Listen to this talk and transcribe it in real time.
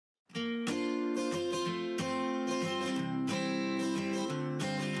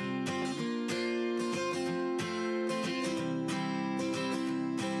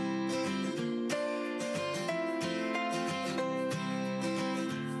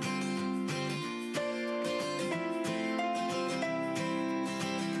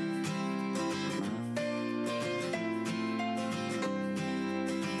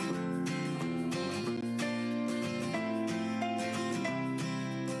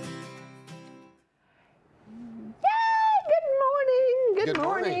Good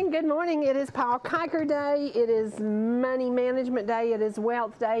morning. Good morning. It is Paul Kiker Day. It is Money Management Day. It is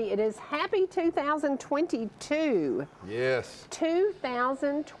Wealth Day. It is Happy 2022. Yes.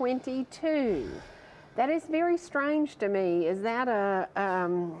 2022. That is very strange to me. Is that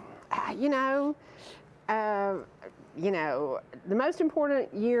the most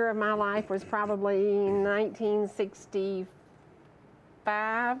important year of my life was probably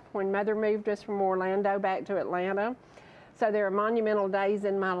 1965 when Mother moved us from Orlando back to Atlanta. So there are monumental days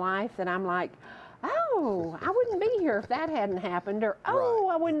in my life that I'm like, oh, I wouldn't be here if that hadn't happened, or oh,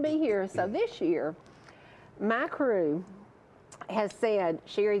 Right. I wouldn't be here. So this year, my crew has said,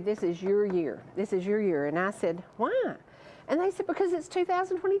 Sherry, this is your year. This is your year. And I said, why? And they said, because it's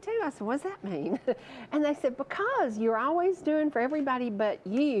 2022. I said, what does that mean? And they said, because you're always doing for everybody but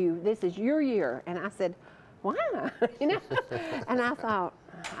you. This is your year. And I said, why? And I thought,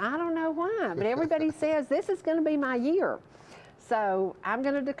 I don't know why, but everybody says this is going to be my year. So I'm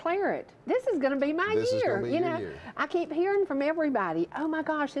going to declare it. This is going to be my This is year. gonna be your year. I keep hearing from everybody, oh my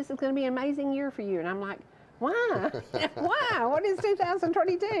gosh, this is going to be an amazing year for you. And I'm like, why? Why? What is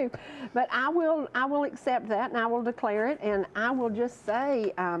 2022? But I will accept that and I will declare it, and I will just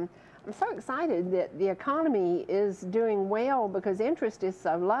say, I'm so excited that the economy is doing well because interest is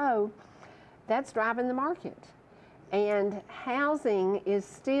so low. That's driving the market. And housing is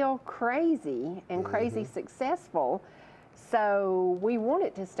still crazy and crazy successful. So we want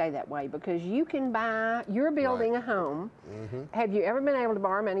it to stay that way because you can buy, you're building a home. Have you ever been able to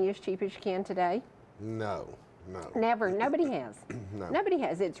borrow money as cheap as you can today? No. Never. Nobody has. No. Nobody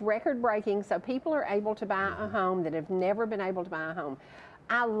has. It's record breaking. So people are able to buy a home that have never been able to buy a home.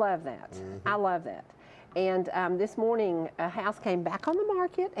 I love that. I love that. And this morning, a house came back on the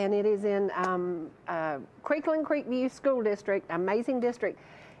market, and it is in Creekland Creekview School District, amazing district.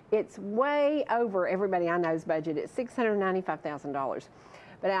 It's way over everybody I know's budget. It's $695,000.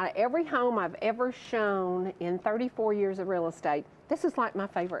 But out of every home I've ever shown in 34 years of real estate, this is like my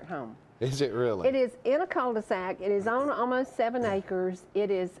favorite home. Is it really? It is in a cul-de-sac. It is on almost 7 acres. It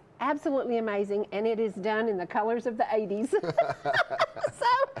is absolutely amazing, and it is done in the colors of the 80s.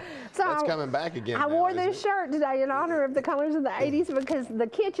 so That's coming back again. I wore this shirt today in honor of the colors of the 80s because the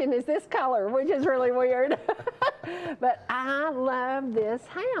kitchen is this color, which is really weird. But I love this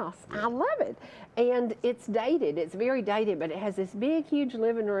house. I love it. And it's dated. It's very dated, but it has this big, huge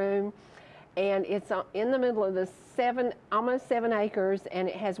living room. And it's in the middle of the almost 7 acres, and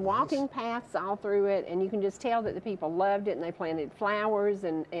it has walking paths all through it, and you can just tell that the people loved it, and they planted flowers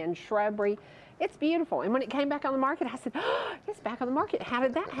and shrubbery. It's beautiful. And when it came back on the market, I said, oh, it's back on the market. How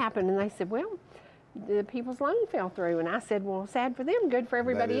did that happen? And they said, well, the people's loan fell through. And I said, well, sad for them, good for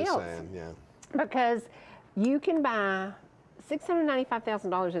everybody else. Sad, yeah. Because you can buy,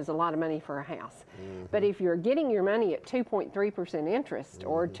 $695,000 is a lot of money for a house. But if you're getting your money at 2.3% interest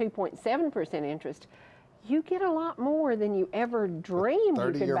or 2.7% interest, you get a lot more than you ever dreamed you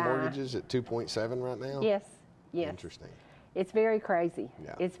could buy. 30-year mortgages at 2.7 right now? Yes, yes. Interesting. It's very crazy.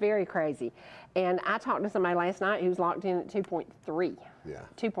 Yeah. It's very crazy. And I talked to somebody last night who's locked in at 2.3. Yeah.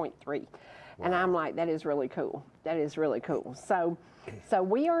 2.3. Wow. And I'm like, that is really cool. That is really cool. So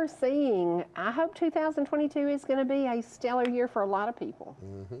we are seeing, I hope 2022 is going to be a stellar year for a lot of people.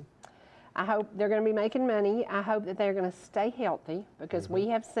 I hope they're going to be making money. I hope that they're going to stay healthy because we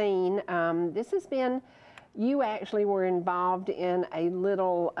have seen, this has been, you actually were involved in a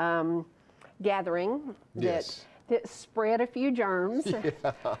little gathering Yes. that spread a few germs,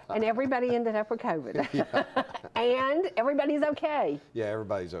 and everybody ended up with COVID. And everybody's okay. Yeah,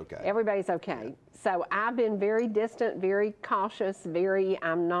 everybody's okay. Everybody's okay. So I've been very distant, very cautious,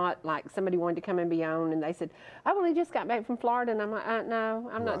 I'm not like somebody wanted to come and be on, and they said, oh, well, he just got back from Florida, and I'm like, no,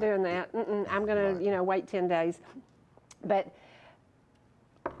 I'm not doing that. I'm going to, wait 10 days. But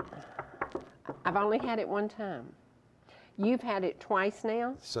I've only had it one time. You've had it twice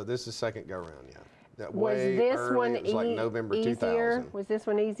now? So this is the second go-round, yeah. That Was way this early, one it was like November easier? 2000. Was this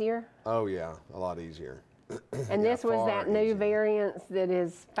one easier? Oh, yeah, a lot easier. And Yeah, this was far that new easier. variant that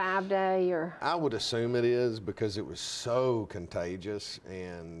is 5-day or? I would assume it is because it was so contagious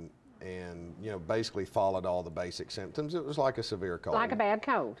and basically followed all the basic symptoms. It was like a severe cold. Like a bad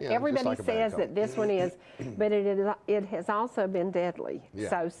cold. Yeah, just Everybody like a bad says that cold. this one is, but it has also been deadly. Yeah.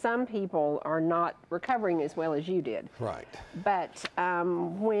 So some people are not recovering as well as you did. Right. But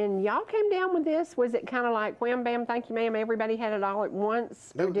when y'all came down with this, was it kind of like wham, bam, thank you, ma'am, everybody had it all at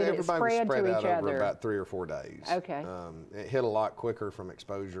once? Or did it Everybody was spread spread to out each over other? about 3 or 4 days. Okay. It hit a lot quicker from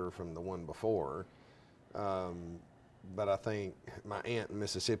exposure from the one before. But I think my aunt in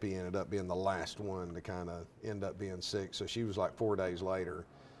Mississippi ended up being the last one to kind of end up being sick. So she was like 4 days later.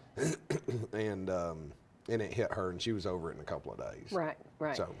 And and it hit her, and she was over it in a couple of days. Right,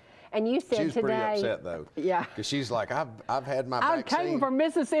 right. So and you said she was today, pretty upset though. Yeah. Because she's like, I've had my I vaccine. came from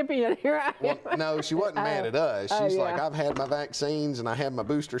Mississippi, and here I am. Well, no, she wasn't mad at us. She's like, yeah. I've had my vaccines, and I had my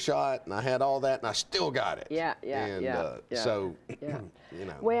booster shot, and I had all that, and I still got it. Yeah, yeah, and, yeah. So, Yeah. you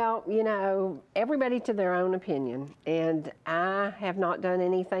know. Well, you know, everybody to their own opinion, and I have not done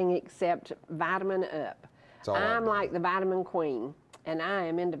anything except vitamin up. That's all I've I'm done. like the vitamin queen, and I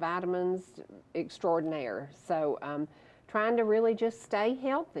am into vitamins extraordinaire. So trying to really just stay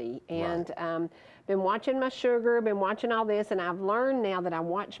healthy, and been watching my sugar, been watching all this, and I've learned now that I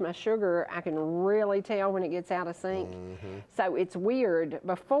watch my sugar, I can really tell when it gets out of sync. So it's weird.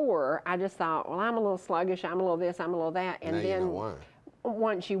 Before, I just thought, well, I'm a little sluggish, I'm a little this, I'm a little that, and Now then you know why.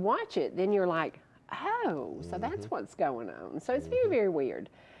 once you watch it, then you're like, oh, so that's what's going on. So it's very, very weird.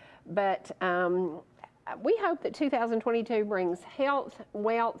 But we hope that 2022 brings health,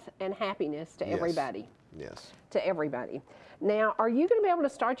 wealth, and happiness to everybody. Yes. To everybody. Now, are you going to be able to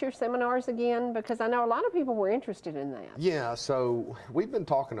start your seminars again? Because I know a lot of people were interested in that. Yeah, so we've been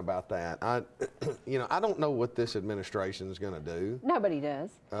talking about that. You know, I don't know what this administration is going to do. Nobody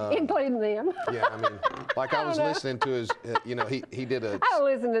does, including them. Yeah, I mean, like I was listening to his, you know, he did a. I don't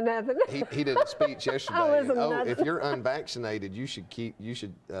listen to nothing. He did a speech yesterday. listen to And, if nothing. you're unvaccinated,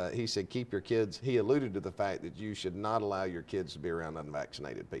 he said keep your kids. He alluded to the fact that you should not allow your kids to be around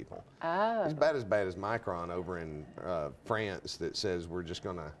unvaccinated people. Oh. It's about as bad as Micron over in France that says we're just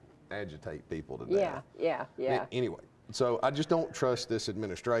going to agitate people to death. Yeah. Anyway, so I just don't trust this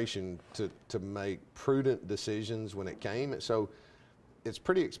administration to make prudent decisions when it came. So it's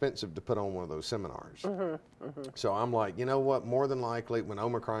pretty expensive to put on one of those seminars. So I'm like, you know what? More than likely, when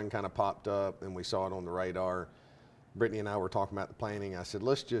Omicron kind of popped up and we saw it on the radar, Brittany and I were talking about the planning. I said,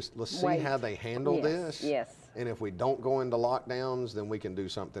 let's see Wait. how they handle this. Yes. And if we don't go into lockdowns, then we can do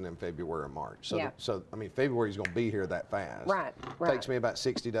something in February or March. So, so I mean, February's going to be here that fast. Right. Takes me about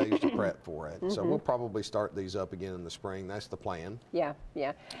 60 days to prep for it. So we'll probably start these up again in the spring. That's the plan. Yeah.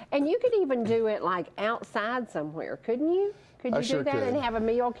 And you could even do it like outside somewhere, couldn't you? Could you sure do that could. and have a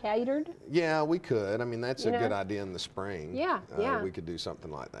meal catered? Yeah, we could. I mean, that's a know? good idea in the spring. Yeah. We could do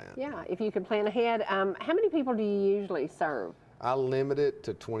something like that. Yeah, if you could plan ahead. How many people do you usually serve? I limit it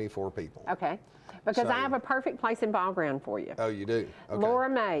to 24 people. Okay. Because So- I have a perfect place in Ball Ground for you. Oh, you do? Okay. Laura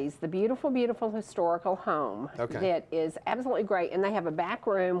May's, the beautiful, beautiful historical home Okay. that is absolutely great. And they have a back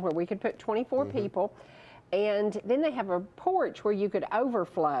room where we could put 24 people. And then they have a porch where you could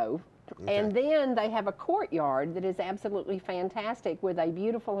overflow. And then they have a courtyard that is absolutely fantastic with a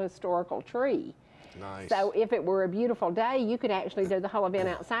beautiful historical tree. Nice. So if it were a beautiful day, you could actually do the whole event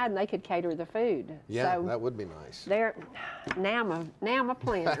outside and they could cater the food. Yeah, so that would be nice. now I'm a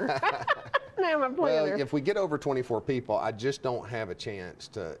planner. Now I'm a Well, planner. if we get over 24 people, I just don't have a chance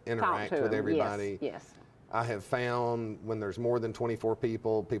to interact to with them. everybody. Yes. I have found when there's more than 24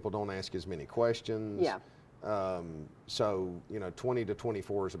 people don't ask as many questions. Yeah. So, you know, 20 to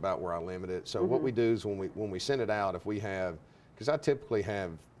 24 is about where I limit it. So what we do is when we send it out, if we have, because I typically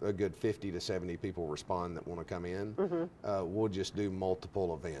have a good 50 to 70 people respond that want to come in, we'll just do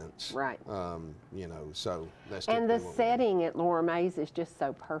multiple events. Right. You know, so that's And the typically what we do. setting at Laura May's is just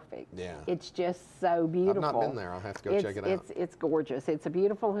so perfect. Yeah. It's just so beautiful. I've not been there. I'll have to go check it out. It's gorgeous. It's a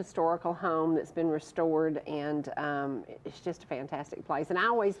beautiful historical home that's been restored, and it's just a fantastic place. And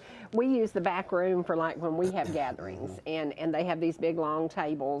we use the back room for like when we have gatherings, and they have these big long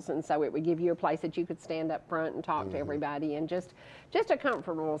tables, and so it would give you a place that you could stand up front and talk to everybody, and just a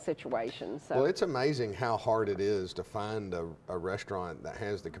comfortable situation. So. Well, it's amazing how hard it is to find a restaurant that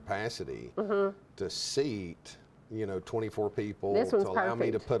has the capacity to seat, you know, 24 people, This to one's allow me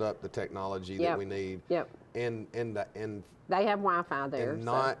to perfect. put up the technology that we need, Yep. and They have Wi-Fi there. and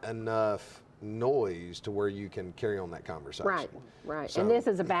so. not enough noise to where you can carry on that conversation. Right. So- And this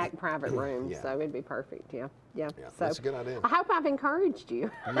is a back private room, Yeah. so it'd be perfect. Yeah. Yeah, So that's a good idea. I hope I've encouraged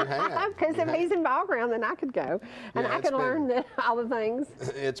you. You have. Because You if have. he's in Ball Ground, then I could go, and Yeah, I it's could learn all the things.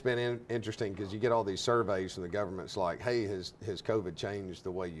 It's been interesting because you get all these surveys from the government's like, hey, has COVID changed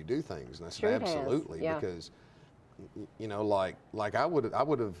the way you do things? And I said, Sure it has, absolutely, yeah. because, you know, like I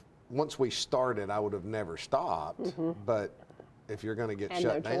would have, once we started, I would have never stopped, but if you're going to get Had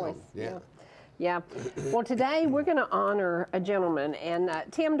shut no down, choice. yeah. Yeah. Well, today we're going to honor a gentleman. And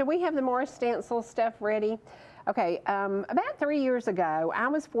Tim, do we have the Morris Stencil stuff ready? Okay. About 3 years ago, I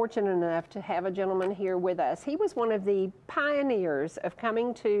was fortunate enough to have a gentleman here with us. He was one of the pioneers of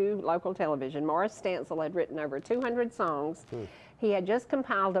coming to local television. Morris Stencil had written over 200 songs. He had just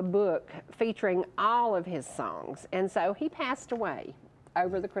compiled a book featuring all of his songs. And so he passed away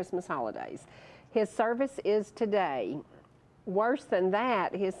over the Christmas holidays. His service is today worse than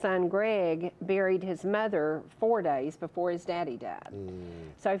that, his son Greg buried his mother 4 days before his daddy died.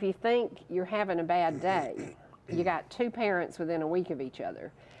 So if you think you're having a bad day, you got two parents within a week of each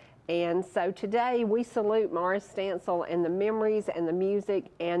other. And so today we salute Morris Stansel and the memories and the music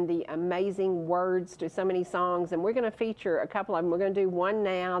and the amazing words to so many songs. And we're going to feature a couple of them. We're going to do one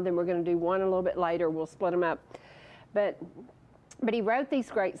now, then we're going to do one a little bit later. We'll split them up. But he wrote these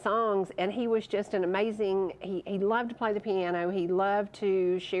great songs, and he was just an amazing, he loved to play the piano. He loved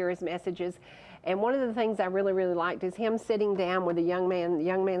to share his messages. And one of the things I really, really liked is him sitting down with a young man. The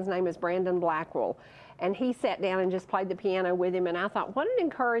young man's name is Brandon Blackwell. And he sat down and just played the piano with him. And I thought, what an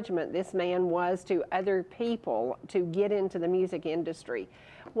encouragement this man was to other people to get into the music industry.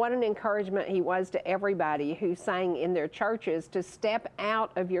 What an encouragement he was to everybody who sang in their churches to step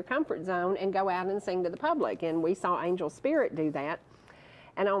out of your comfort zone and go out and sing to the public. And we saw Angel Spirit do that.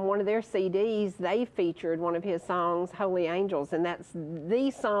 And on one of their CDs, they featured one of his songs, Holy Angels. And that's the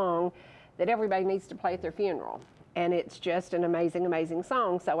song that everybody needs to play at their funeral. And it's just an amazing, amazing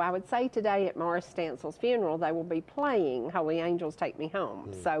song. So I would say today at Morris Stansel's funeral, they will be playing Holy Angels Take Me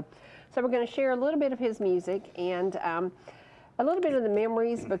Home. So we're going to share a little bit of his music and a little bit of the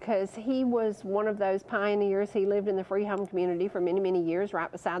memories, because he was one of those pioneers. He lived in the free home community for many, many years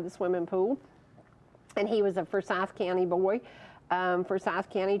right beside the swimming pool. And he was a Forsyth County boy. Forsyth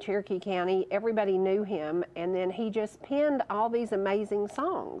County, Cherokee County, everybody knew him. And then he just penned all these amazing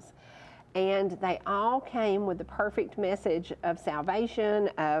songs. And they all came with the perfect message of salvation,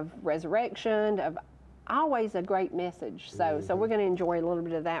 of resurrection, of always a great message. So we're going to enjoy a little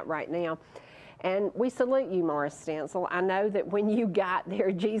bit of that right now. And we salute you, Morris Stansel. I know that when you got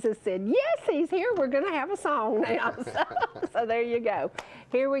there, Jesus said, yes, he's here. We're going to have a song now. So there you go.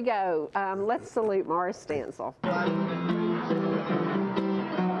 Here we go. Let's salute Morris Stansel.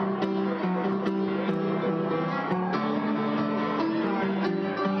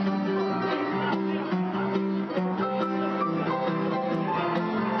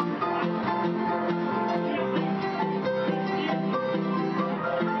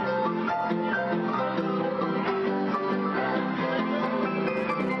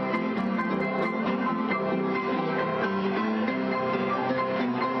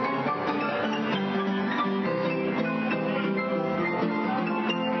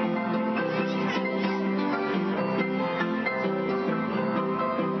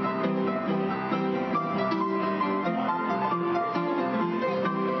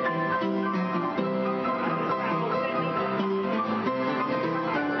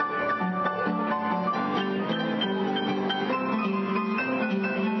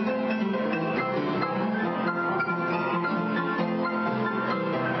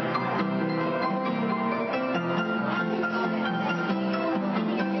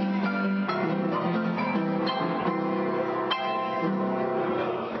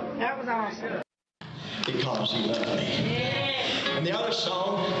 Because he loved me. And the other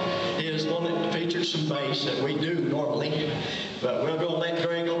song is one that features some bass that we do normally, but we're going to let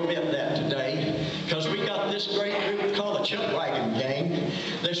Greg omit that today, because we got this great group called the Chuck Wagon Gang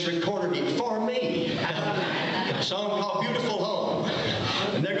that's recorded it for me. A song called Beautiful Home.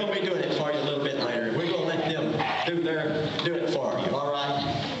 And they're going to be doing it for you a little bit later. We're going to let them do it for you, all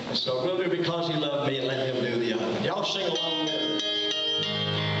right? So we'll do Because He Loved Me and let them do the other. Y'all sing along with it.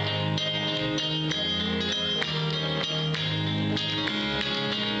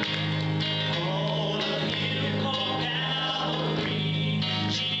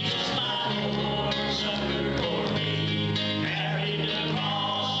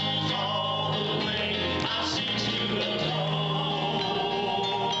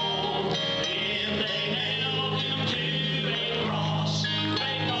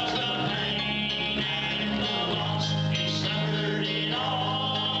 He suffered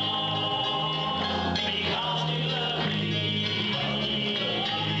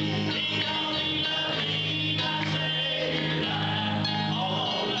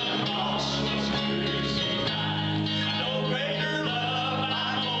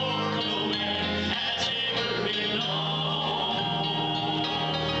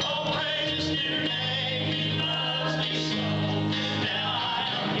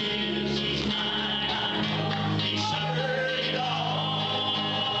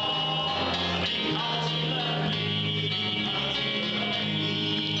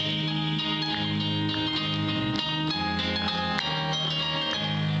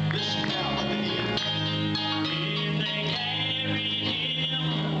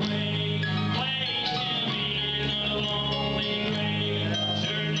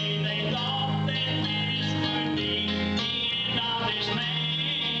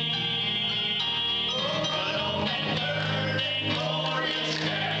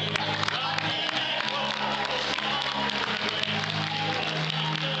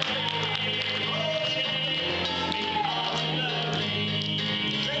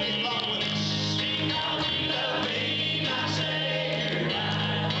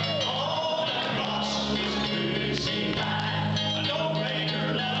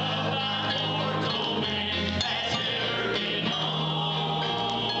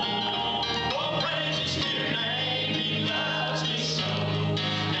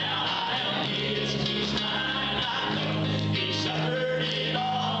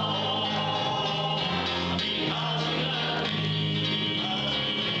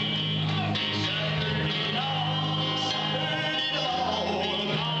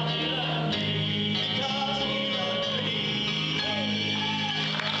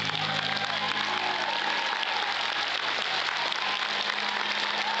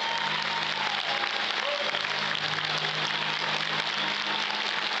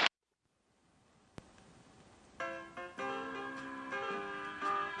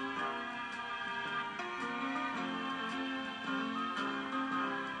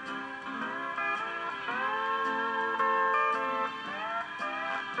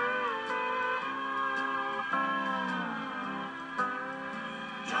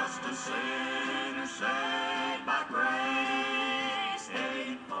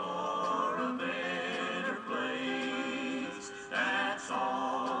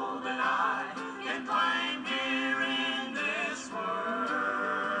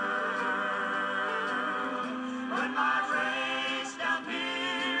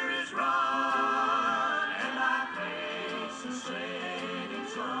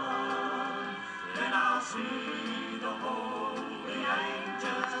sun. Then I'll see the holy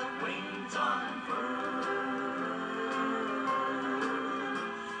angels' wings unfurled.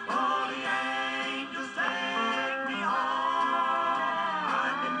 Holy angels, take me home.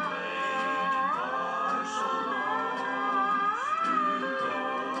 I've been waiting for so long to go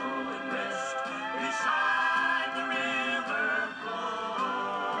and rest beside the river flow.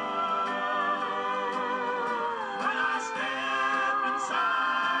 When I step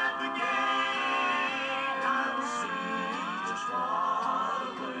inside the gate, I will see just what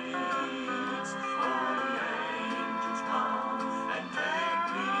awaits. Holy angels, come and take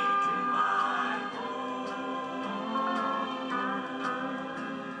me to my home.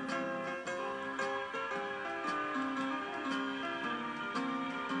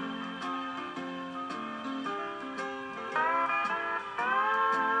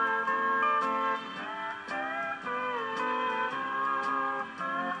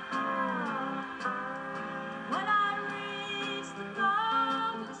 When I reach the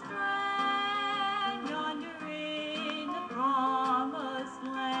golden strand, yonder in the promised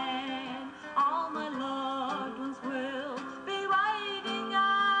land, all my loved ones will be waiting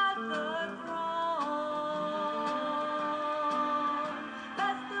at the throne.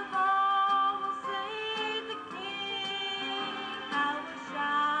 Best of all will see the King. I will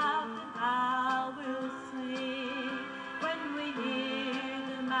shout and I will sing when we hear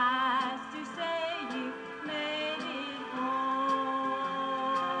the Master say, "You made it home."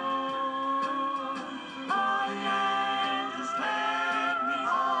 Oh, angels, take me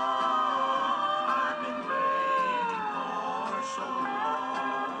home. I've been waiting for so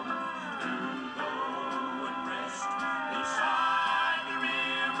long to go and rest beside the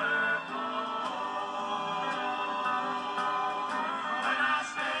river flow. When I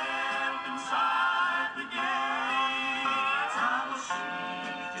step inside the gates, I will see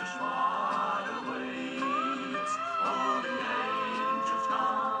just what awaits. Holy angels,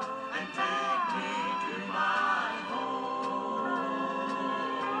 come and take me to my home.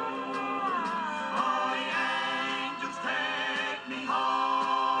 Holy angels, take me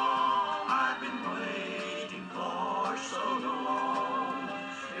home. I've been waiting for so long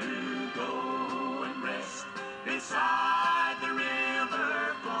to go and rest beside the river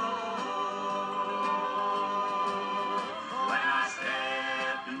flow. When I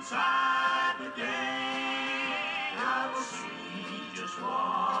step inside the gate, I will see just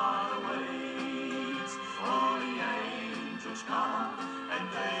what awaits. Holy angels, come and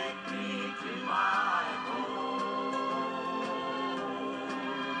take me to my home.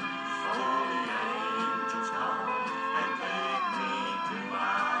 Holy angels, come and take me to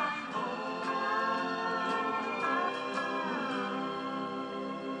my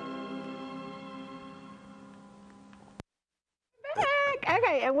Back.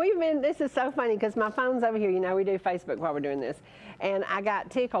 Okay, and this is so funny because my phone's over here. You know, we do Facebook while we're doing this. And I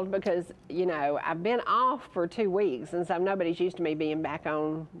got tickled because, you know, I've been off for 2 weeks, and so nobody's used to me being back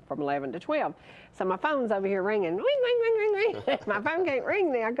on from 11 to 12. So my phone's over here ringing, ring, ring, ring, ring, ring. My phone can't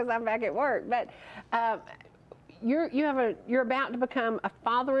ring now because I'm back at work. But you're about to become a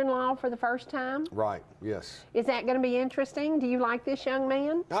father-in-law for the first time? Right, yes. Is that going to be interesting? Do you like this young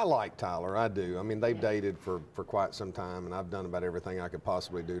man? I like Tyler, I do. I mean, they've dated for quite some time, and I've done about everything I could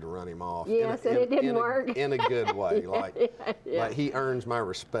possibly do to run him off. Yes, and it didn't work. In a good way. Like, Yeah. like he earns my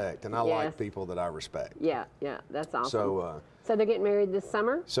respect, and I like people that I respect. Yeah, that's awesome. So, so they're getting married this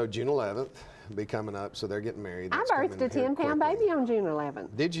summer? so June 11th be coming up, so they're getting married. I That's birthed a coming here 10-pound quickly. baby on June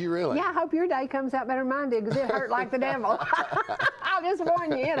 11th. Did you really? Yeah, I hope your day comes out better than mine did because it hurt like the devil. I'll just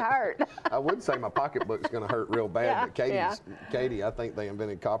warn you, it hurt. I would say my pocketbook's going to hurt real bad, Yeah, but Katie, I think they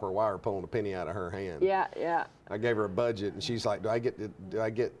invented copper wire pulling a penny out of her hand. Yeah. I gave her a budget, and she's like, "Do I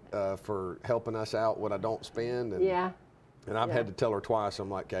get for helping us out what I don't spend?" And, Yeah. And I've had to tell her twice. I'm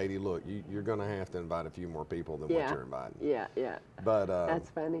like, "Katie, look, you're going to have to invite a few more people than what you're inviting." Yeah. But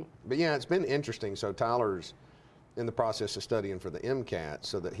That's funny. But yeah, it's been interesting. So Tyler's in the process of studying for the MCAT,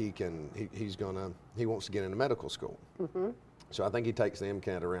 so that he wants to get into medical school. Mm-hmm. So I think he takes the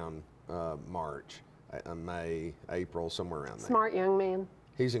MCAT around March, May, April, somewhere around there. Smart young man.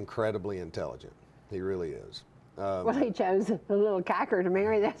 He's incredibly intelligent. He really is. Well, he chose a little Kiker to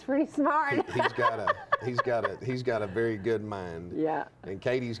marry. That's pretty smart. He's got a very good mind. Yeah. And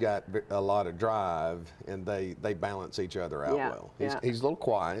Katie's got a lot of drive, and they balance each other out well. He's a little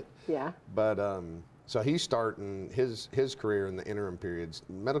quiet. Yeah. But so he's starting his career in the interim periods.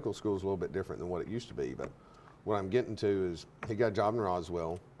 Medical school is a little bit different than what it used to be. But what I'm getting to is he got a job in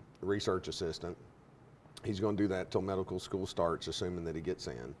Roswell, research assistant. He's going to do that till medical school starts, assuming that he gets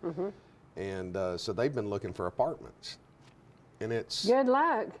in. Mm-hmm. And so they've been looking for apartments. And it's Good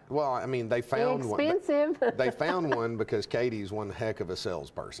luck. well, I mean, they found Expensive. one. They found one because Katie's one heck of a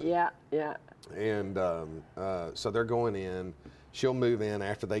salesperson. Yeah, yeah. And so they're going in. She'll move in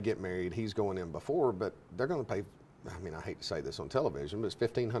after they get married. He's going in before, but they're going to pay. I mean, I hate to say this on television, but it's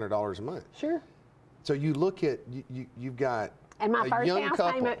 $1,500 a month. Sure. So you look at you've got And my a first young house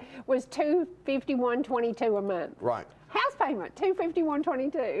couple. payment was $251.22 a month. Right. House payment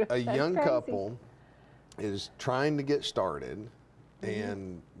 $251.22. A young crazy. couple is trying to get started,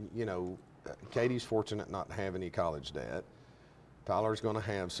 and you know, Katie's fortunate not to have any college debt. Tyler's going to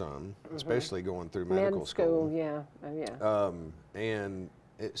have some, especially going through medical school. Yeah, oh, yeah. And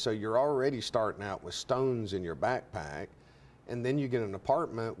so you're already starting out with stones in your backpack, and then you get an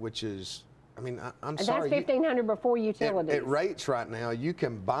apartment, which is, I mean, I'm And sorry. that's $1,500 before utilities. At rates right now, you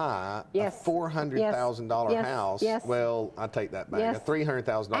can buy Yes. a $400,000 Yes. house. Yes. Well, I take that back. Yes. A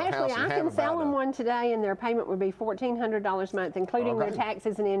 $300,000 house Actually, and I have can sell about them a, one today, and their payment would be $1,400 a month, including their Okay.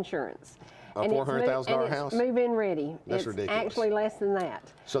 taxes and insurance. A And it's $400,000 house? Move-in ready. That's it's ridiculous. Actually less than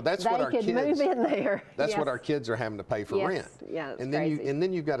that. So that's they what our could kids. move in there. That's Yes. what our kids are having to pay for Yes. rent. Yeah, it's and then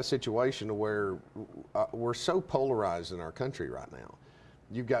crazy. you've got a situation where we're so polarized in our country right now.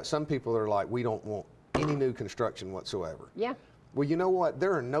 You've got some people that are like, we don't want any new construction whatsoever. Yeah, Well, you know what?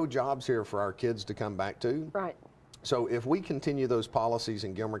 There are no jobs here for our kids to come back to. right. So if we continue those policies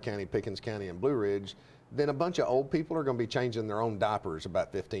in Gilmer County, Pickens County, and Blue Ridge, then a bunch of old people are going to be changing their own diapers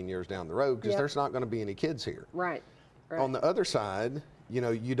about 15 years down the road because Yep. there's not going to be any kids here. Right. Right. On the other side, you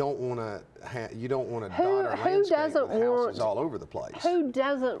know, you don't want to dot Who our landscape doesn't with houses want- all over the place. Who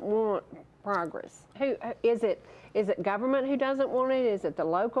doesn't want progress? Who is it? Is it government who doesn't want it? Is it the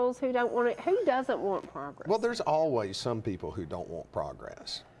locals who don't want it? Who doesn't want progress? Well, there's always some people who don't want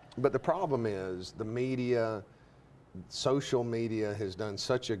progress. But the problem is the media, social media has done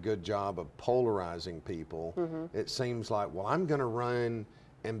such a good job of polarizing people. It seems like, well, I'm going to run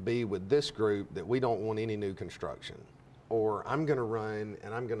and be with this group that we don't want any new construction. Or I'm going to run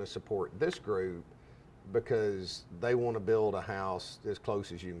and I'm going to support this group because they want to build a house as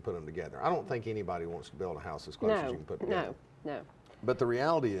close as you can put them together. I don't think anybody wants to build a house as close as you can put together. No. But the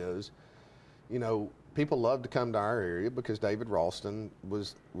reality is, you know, people love to come to our area because David Ralston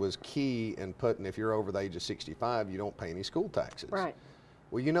was key in putting, if you're over the age of 65, you don't pay any school taxes. Right.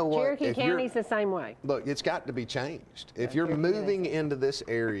 Well, you know what? Cherokee If you're- County's the same way. Look, it's got to be changed. If you're Cherokee moving into this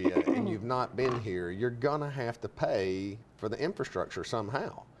area and you've not been here, you're going to have to pay for the infrastructure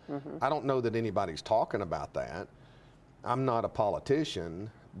somehow. I don't know that anybody's talking about that. I'm not a politician,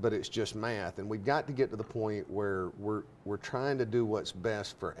 but it's just math. And we've got to get to the point where we're trying to do what's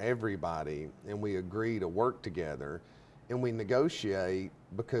best for everybody, and we agree to work together, and we negotiate,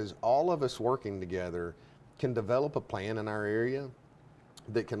 because all of us working together can develop a plan in our area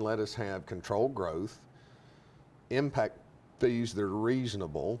that can let us have controlled growth, impact fees that are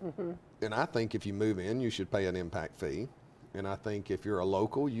reasonable. And I think if you move in, you should pay an impact fee. And I think if you're a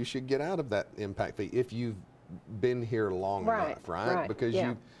local, you should get out of that impact fee if you've been here long Right, enough, right? right, Because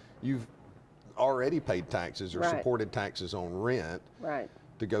yeah. you've already paid taxes or Right. supported taxes on rent Right.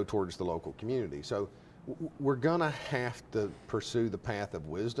 to go towards the local community. So we're gonna have to pursue the path of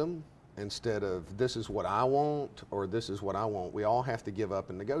wisdom instead of this is what I want or this is what I want. We all have to give up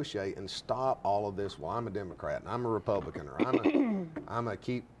and negotiate and stop all of this. Well, I'm a Democrat and I'm a Republican, or I'm a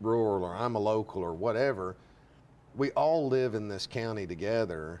keep rural, or I'm a local, or whatever. We all live in this county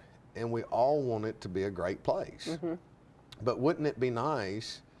together, and we all want it to be a great place. But wouldn't it be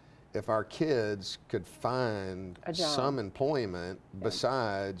nice if our kids could find A job. some employment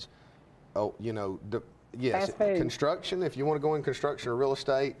besides, oh, you know, yes, Fast food. construction? If you want to go in construction or real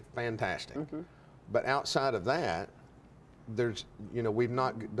estate, fantastic. But outside of that, there's, you know, we've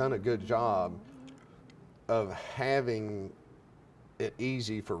not done a good job of having it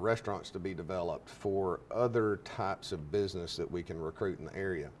easy for restaurants to be developed, for other types of business that we can recruit in the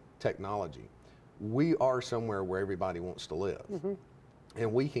area, technology. We are somewhere where everybody wants to live.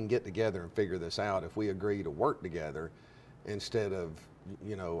 And we can get together and figure this out if we agree to work together instead of,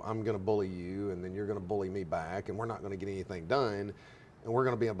 you know, I'm going to bully you and then you're going to bully me back and we're not going to get anything done. And we're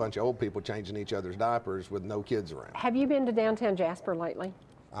going to be a bunch of old people changing each other's diapers with no kids around. Have you been to downtown Jasper lately?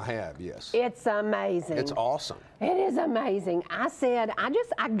 I have, yes. It's amazing. It's awesome. It is amazing. I said,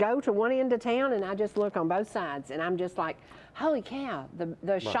 I go to one end of town and I just look on both sides and I'm just like, holy cow,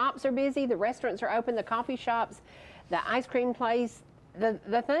 the shops are busy, the restaurants are open, the coffee shops, the ice cream place,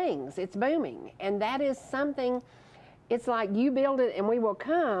 the things, it's booming. And that is something, it's like you build it and we will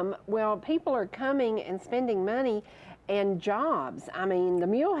come. Well, people are coming and spending money and jobs. I mean, the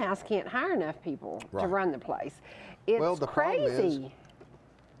Mule House can't hire enough people to Right. run the place. It's Well, the problem crazy. is,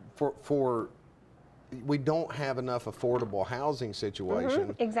 for we don't have enough affordable housing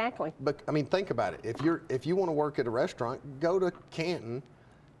situation. Exactly. But I mean, think about it. If you want to work at a restaurant, go to Canton.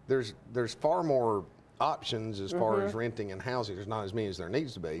 There's far more options as far as renting and housing. There's not as many as there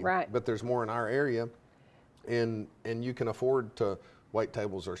needs to be. Right. But there's more in our area, and you can afford to wait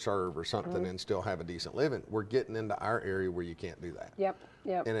tables or serve or something and still have a decent living. We're getting into our area where you can't do that. Yep.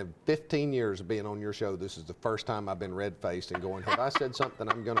 Yep. And in 15 years of being on your show, this is the first time I've been red-faced and going, have I said something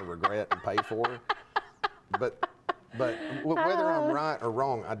I'm going to regret and pay for? But whether I'm right or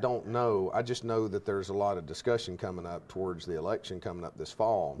wrong, I don't know. I just know that there's a lot of discussion coming up towards the election coming up this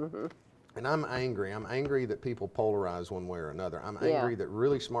fall. And I'm angry. I'm angry that people polarize one way or another. I'm angry that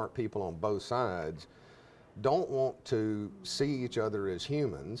really smart people on both sides don't want to see each other as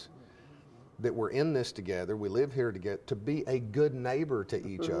humans, that we're in this together, we live here together, to be a good neighbor to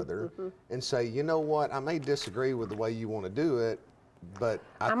each other and say, you know what, I may disagree with the way you want to do it, but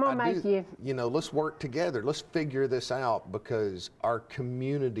I'm gonna make you. You know, let's work together. Let's figure this out, because our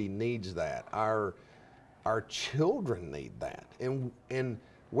community needs that. Our children need that. And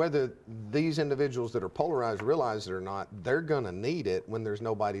whether these individuals that are polarized realize it or not, they're gonna need it when there's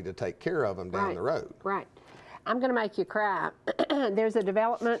nobody to take care of them down the road. Right. I'm going to make you cry. There's a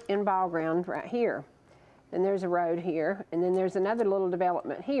development in Ball Ground right here, and there's a road here, and then there's another little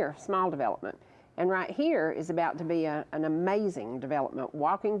development here, small development. And right here is about to be an amazing development,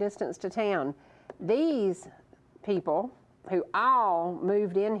 walking distance to town. These people who all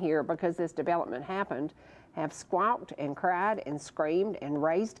moved in here because this development happened have squawked and cried and screamed and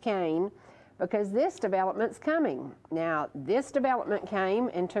raised Cain because this development's coming. Now, this development came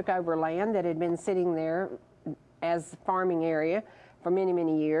and took over land that had been sitting there as farming area for many,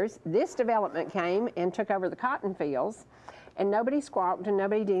 many years. This development came and took over the cotton fields, and nobody squawked and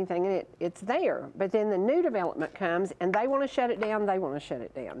nobody did anything, and it's there. But then the new development comes and they want to shut it down, they want to shut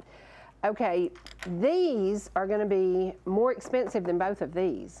it down. Okay, these are going to be more expensive than both of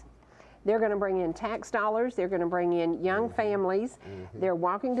these. They're going to bring in tax dollars, they're going to bring in young families, they're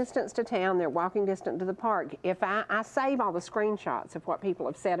walking distance to town, they're walking distance to the park. If I save all the screenshots of what people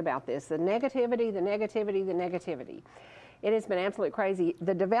have said about this, the negativity, the negativity, the negativity. It has been absolutely crazy.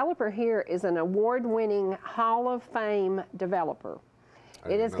 The developer here is an award-winning Hall of Fame developer.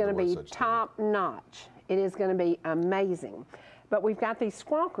 It is going to be top notch. It is going to be amazing. But we've got these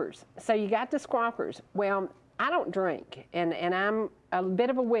squawkers. So you got the squawkers. Well, I don't drink, and I'm a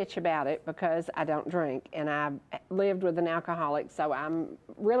bit of a witch about it because I don't drink, and I've lived with an alcoholic, so I'm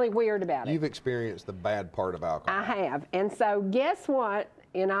really weird about it. You've experienced the bad part of alcohol. I have, and so guess what?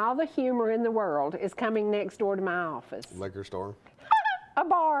 In all the humor in the world is coming next door to my office. Liquor store? A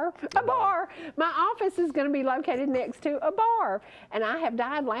bar. My office is going to be located next to a bar. And I have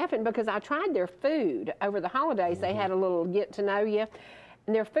died laughing because I tried their food over the holidays. They had a little get to know you,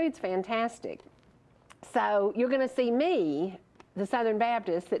 and their food's fantastic. So you're going to see me, the Southern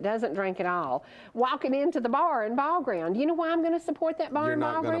Baptist that doesn't drink at all, walking into the bar in Ball Ground. You know why I'm going to support that bar in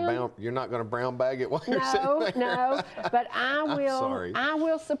Ball Ground? You're not going to brown bag it while you're sitting there? No, but I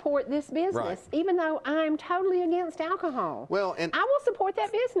will support this business, even though I'm totally against alcohol. Well, and I will support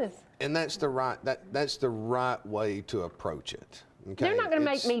that business. And that's the right way to approach it. Okay? They're not going to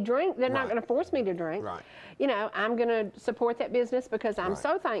make me drink. They're not going to force me to drink. Right. You know, I'm going to support that business because I'm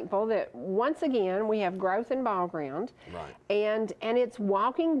so thankful that once again we have growth in Ball Ground. Right. And it's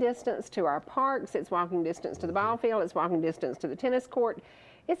walking distance to our parks. It's walking distance to the ball field. It's walking distance to the tennis court.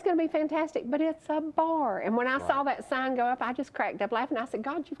 It's going to be fantastic, but it's a bar. And when I saw that sign go up, I just cracked up laughing. I said,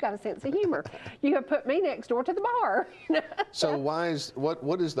 God, you've got a sense of humor. You have put me next door to the bar. So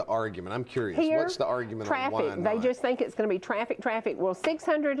what is the argument? I'm curious. Here, what's the argument traffic. on why not? They just think it's going to be traffic. Well,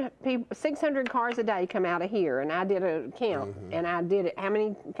 600 cars a day come out of here, and I did a count, and I did it. How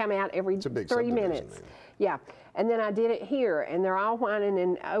many come out every 3 minutes? Then. Yeah. And then I did it here, and they're all whining,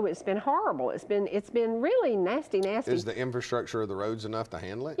 and oh, it's been horrible. It's been really nasty. Is the infrastructure of the roads enough to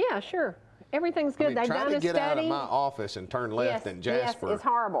handle it? Yeah, sure. Everything's good. They've done a study. Try to get out of my office and turn left in Jasper. Yes, it's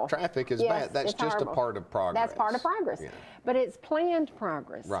horrible. Traffic is bad. That's just horrible. A part of progress. That's part of progress. Yeah. But it's planned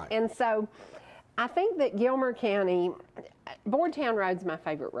progress. Right. And so I think that Gilmer County, Boardtown Road's my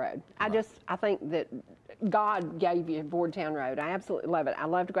favorite road. I think that God gave you Boardtown Road. I absolutely love it. I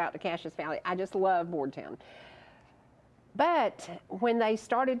love to go out to Cassius Valley. I just love Boardtown. But when they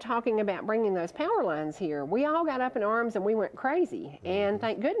started talking about bringing those power lines here, we all got up in arms and we went crazy. And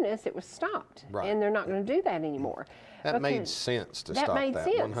thank goodness it was stopped. Right. And they're not going to do that anymore. That made sense to stop that.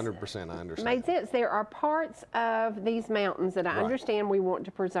 100%, I understand. Made sense. There are parts of these mountains that I understand we want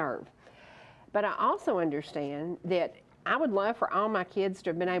to preserve. But I also understand that I would love for all my kids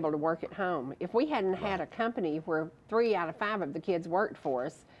to have been able to work at home. If we hadn't had a company where 3 out of 5 of the kids worked for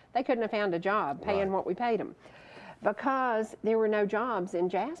us, they couldn't have found a job paying Right. what we paid them. Because there were no jobs in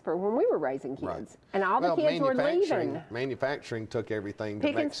Jasper when we were raising kids. Right. And all the kids were leaving. Manufacturing took everything to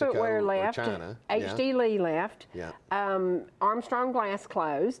Pickens Mexico Footwear left, or China. HD Lee left, Yeah. Armstrong Glass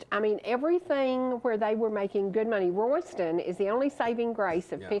closed. I mean, everything where they were making good money. Royston is the only saving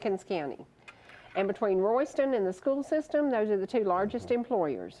grace of Yeah. Pickens County. And between Royston and the school system, those are the two largest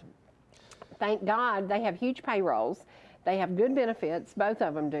employers. Thank God they have huge payrolls. They have good benefits, both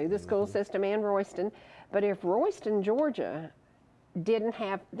of them do, the school system and Royston. But if Royston, Georgia didn't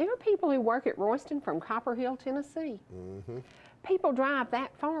have, there are people who work at Royston from Copper Hill, Tennessee. People drive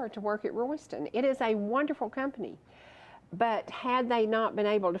that far to work at Royston. It is a wonderful company. But had they not been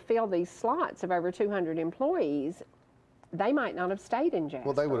able to fill these slots of over 200 employees, they might not have stayed in Jasper.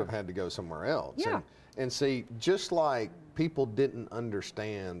 Well, they would have had to go somewhere else. Yeah. And see, just like people didn't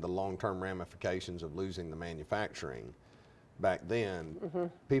understand the long-term ramifications of losing the manufacturing back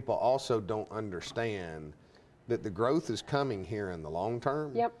then, people also don't understand that the growth is coming here in the long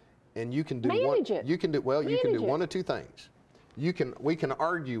term. Yep. And you can do Manage it. you can do well. You can do Manage it. one of two things. We can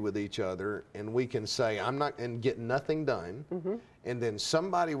argue with each other, and we can say I'm not, and get nothing done. And then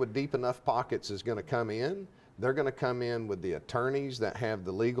somebody with deep enough pockets is going to come in. They're going to come in with the attorneys that have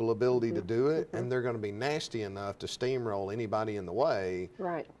the legal ability to do it, and they're going to be nasty enough to steamroll anybody in the way.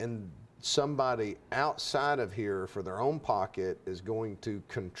 Right. And somebody outside of here for their own pocket is going to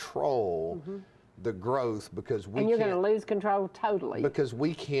control the growth because we And you're going can't, to lose control totally. because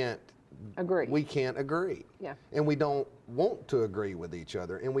we can't Agree. We can't agree. Yeah. And we don't want to agree with each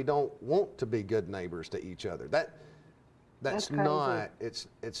other, and we don't want to be good neighbors to each other. That's crazy. not, it's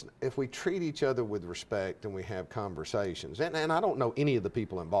if we treat each other with respect and we have conversations, and I don't know any of the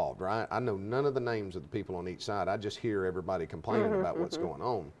people involved, right? I know none of the names of the people on each side. I just hear everybody complaining about what's going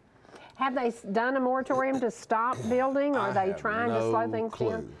on. Have they done a moratorium to stop building, or are they have trying to slow no things clue.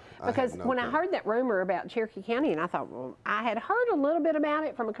 down? I have Because no when I clue. heard that rumor about Cherokee County, and I thought, well, I had heard a little bit about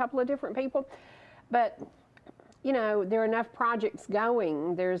it from a couple of different people, but you know, there are enough projects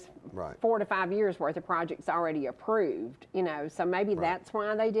going. There's Right. 4 to 5 years worth of projects already approved, you know, so maybe Right. that's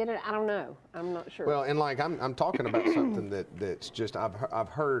why they did it. I don't know. I'm not sure. Well, and like I'm talking about something that's just I've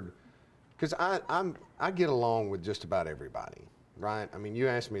heard, because I get along with just about everybody, right? I mean, you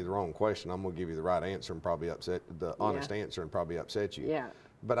asked me the wrong question, I'm gonna give you the right answer and probably upset the honest answer and probably upset you. Yeah.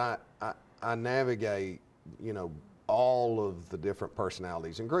 But I navigate, you know, all of the different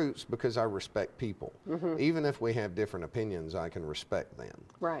personalities and groups because I respect people. Even if we have different opinions, I can respect them.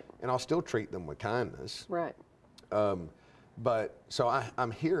 Right. And I'll still treat them with kindness. Right. But so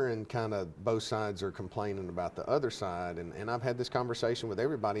I'm hearing kind of both sides are complaining about the other side, and I've had this conversation with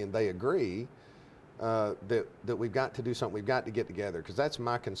everybody, and they agree that we've got to do something. We've got to get together, because that's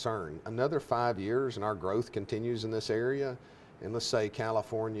my concern. Another 5 years and our growth continues in this area, and let's say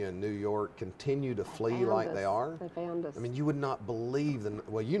California and New York continue to flee Found like us. they are. They found us. I mean, you would not believe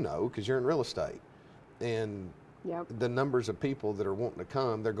well, you know, because you're in real estate, and Yep. the numbers of people that are wanting to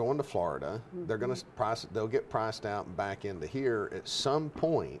come, they're going to Florida. They're going to they'll get priced out and back into here at some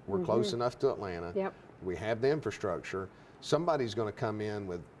point. We're close enough to Atlanta. Yep. We have the infrastructure. Somebody's going to come in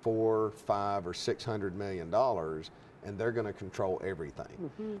with $400, $500, or $600 million, and they're going to control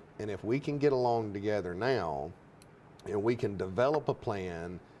everything. And if we can get along together now, and we can develop a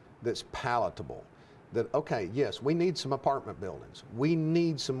plan that's palatable, that, okay, yes, we need some apartment buildings. We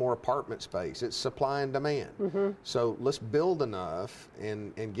need some more apartment space. It's supply and demand. So let's build enough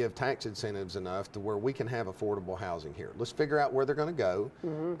and give tax incentives enough to where we can have affordable housing here. Let's figure out where they're going to go,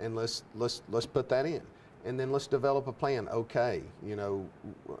 and let's put that in. And then let's develop a plan. Okay, you know,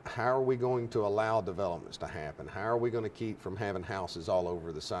 how are we going to allow developments to happen? How are we going to keep from having houses all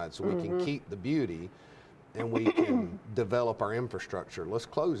over the side so we can keep the beauty and we can develop our infrastructure? Let's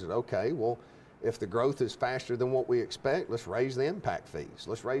close it. Okay, well, if the growth is faster than what we expect, let's raise the impact fees.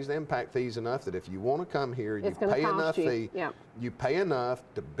 Let's raise the impact fees enough that if you want to come here, you It's gonna pay cost enough you. fee. Yep. You pay enough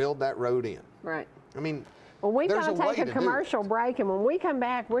to build that road in. Right. I mean, Well, we've there's got to way take a to do it. commercial break, and when we come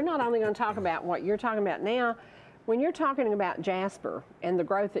back, we're not only going to talk about what you're talking about now. When you're talking about Jasper and the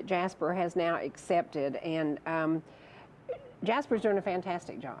growth that Jasper has now accepted, and Jasper's doing a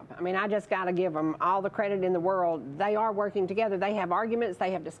fantastic job. I mean, I just got to give them all the credit in the world. They are working together. They have arguments, they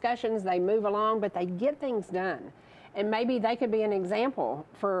have discussions, they move along, but they get things done. And maybe they could be an example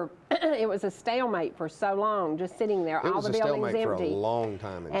for, it was a stalemate for so long, just sitting there, It all was the a buildings stalemate for a empty. long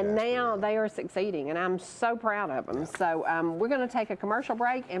time in And Jasper, now yeah. they are succeeding, and I'm so proud of them. So we're going to take a commercial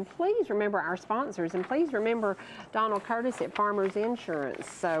break, and please remember our sponsors, and please remember Donald Curtis at Farmers Insurance.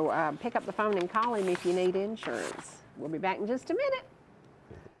 So pick up the phone and call him if you need insurance. We'll be back in just a minute.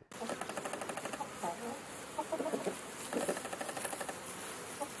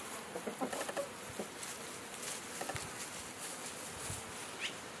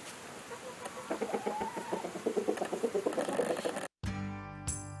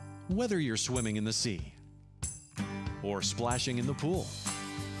 Whether you're swimming in the sea or splashing in the pool,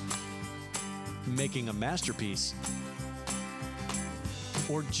 making a masterpiece,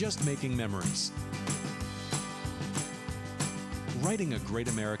 or just making memories, writing a great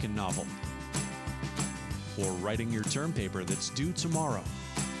American novel, or writing your term paper that's due tomorrow.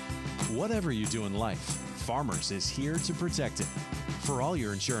 Whatever you do in life, Farmers is here to protect it. For all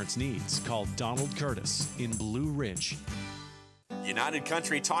your insurance needs, call Donald Curtis in Blue Ridge. United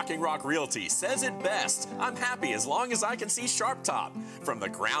Country Talking Rock Realty says it best. I'm happy as long as I can see Sharp Top. From the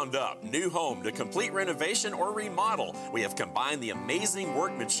ground up, new home to complete renovation or remodel, we have combined the amazing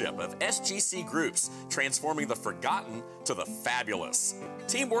workmanship of SGC Groups, transforming the forgotten to the fabulous.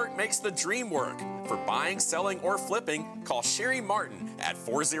 Teamwork makes the dream work. For buying, selling, or flipping, call Sherry Martin at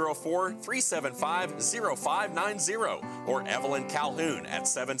 404-375-0590 or Evelyn Calhoun at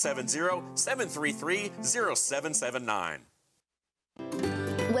 770-733-0779.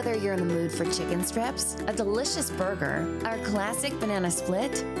 Whether you're in the mood for chicken strips, a delicious burger, our classic banana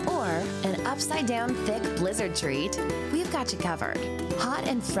split, or an upside-down thick blizzard treat, we've got you covered. Hot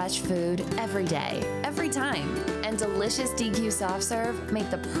and fresh food every day, every time, and delicious DQ soft serve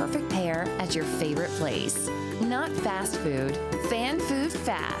make the perfect pair at your favorite place. Not fast food, fan food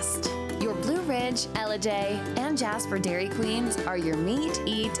fast. Your Blue Ridge, Ellijay, and Jasper Dairy Queens are your meet,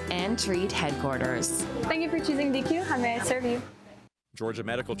 eat, and treat headquarters. Thank you for choosing DQ. How may I serve you? Georgia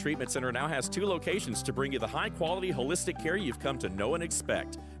Medical Treatment Center now has 2 locations to bring you the high-quality holistic care you've come to know and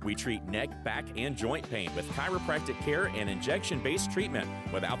expect. We treat neck, back, and joint pain with chiropractic care and injection-based treatment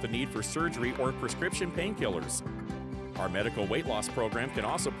without the need for surgery or prescription painkillers. Our medical weight loss program can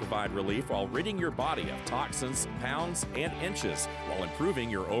also provide relief while ridding your body of toxins, pounds, and inches while improving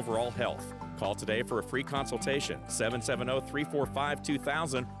your overall health. Call today for a free consultation,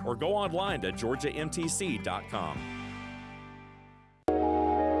 770-345-2000, or go online to georgiamtc.com.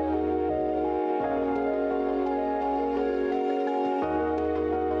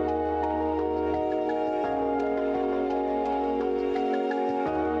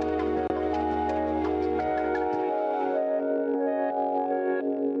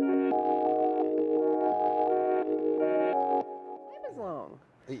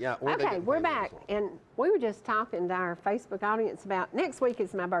 Yeah, okay, we're back, and we were just talking to our Facebook audience about next week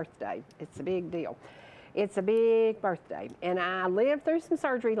is my birthday. It's a big deal. It's a big birthday, and I lived through some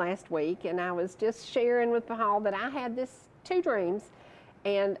surgery last week, and I was just sharing with Paul that I had this 2 dreams,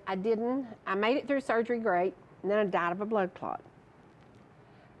 and I made it through surgery great, and then I died of a blood clot.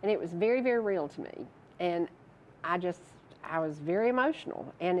 And it was very, very real to me, and I was very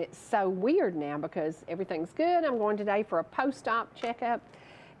emotional, and it's so weird now because everything's good. I'm going today for a post-op checkup.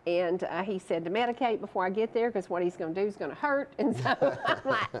 And he said to medicate before I get there because what he's going to do is going to hurt. And so I'm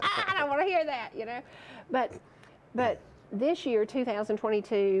like, I don't want to hear that, you know. But this year,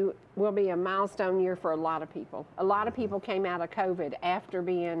 2022, will be a milestone year for a lot of people. A lot of people came out of COVID after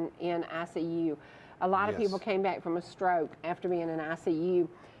being in ICU. A lot of people came back from a stroke after being in ICU.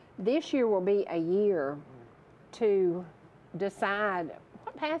 This year will be a year to decide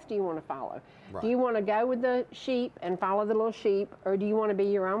what path do you want to follow. Right. Do you want to go with the sheep and follow the little sheep, or do you want to be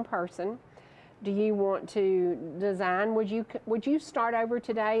your own person? Do you want to design? Would you start over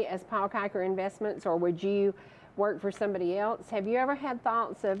today as Paul Kiker Investments, or would you work for somebody else? Have you ever had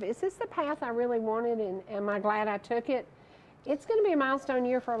thoughts of, is this the path I really wanted, and am I glad I took it? It's going to be a milestone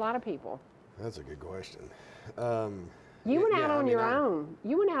year for a lot of people. That's a good question. You went out on your own.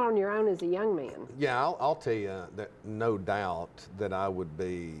 You went out on your own as a young man. Yeah, I'll tell you that no doubt that I would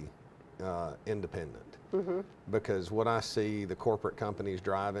be independent, because what I see the corporate companies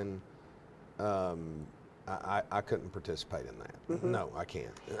driving, I couldn't participate in that. No, I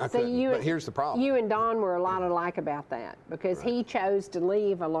can't. But here's the problem. You and Don were a lot alike about that, because he chose to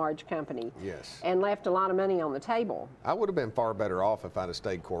leave a large company and left a lot of money on the table. I would have been far better off if I'd have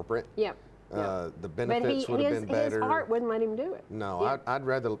stayed corporate. Yep. The benefits would have been better. His heart wouldn't let him do it. No, I'd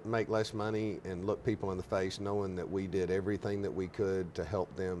rather make less money and look people in the face knowing that we did everything that we could to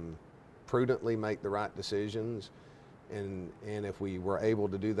help them prudently make the right decisions. And if we were able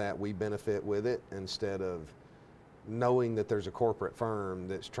to do that, we benefit with it, instead of knowing that there's a corporate firm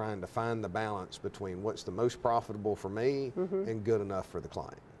that's trying to find the balance between what's the most profitable for me and good enough for the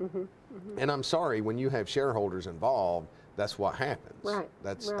client. And I'm sorry, when you have shareholders involved, that's what happens. Right.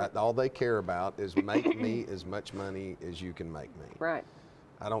 That's all they care about is make me as much money as you can make me. Right.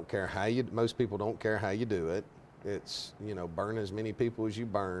 I don't care how most people don't care how you do it. It's, burn as many people as you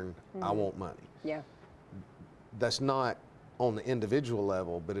burn. I want money. Yeah. That's not on the individual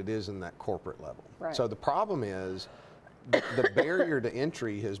level, but it is in that corporate level. Right. So the problem is, the barrier to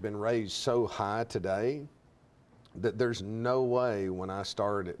entry has been raised so high today that there's no way when I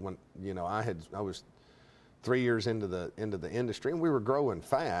started, when, you know, I was 3 years into the industry, and we were growing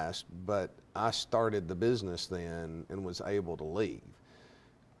fast, but I started the business then and was able to leave.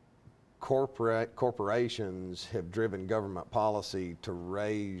 Corporations have driven government policy to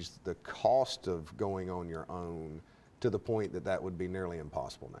raise the cost of going on your own to the point that that would be nearly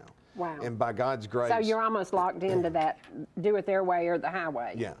impossible now. Wow. And by God's grace. So you're almost locked into that, do it their way or the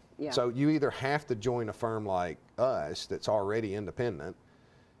highway. Yeah. Yeah. So you either have to join a firm like us that's already independent,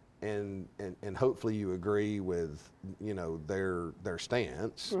 and hopefully you agree with, you know, their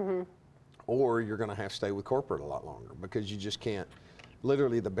stance, or you're going to have to stay with corporate a lot longer, because you just can't.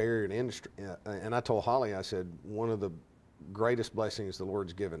 Literally the barrier to industry. And I told Holly, I said, one of the greatest blessings the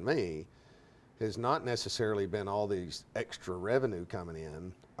Lord's given me has not necessarily been all these extra revenue coming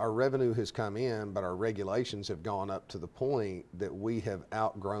in. Our revenue has come in, but our regulations have gone up to the point that we have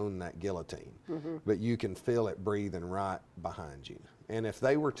outgrown that guillotine. But you can feel it breathing right behind you. And if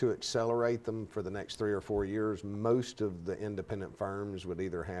they were to accelerate them for the next 3 or 4 years, most of the independent firms would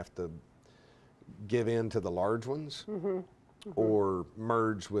either have to give in to the large ones or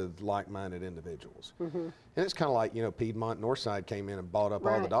merge with like-minded individuals. And it's kind of like, you know, Piedmont Northside came in and bought up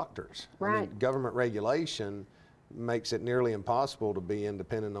all the doctors. I mean, government regulation makes it nearly impossible to be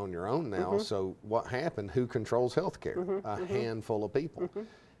independent on your own now. So what happened? Who controls healthcare? A handful of people.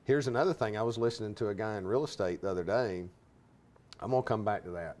 Here's another thing. I was listening to a guy in real estate the other day. I'm going to come back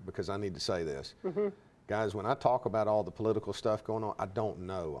to that because I need to say this. Guys, when I talk about all the political stuff going on, I don't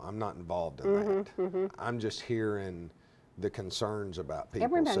know. I'm not involved in that. I'm just hearing the concerns about people.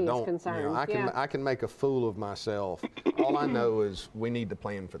 Everybody so is concerned. You know, I can make a fool of myself. All I know is we need to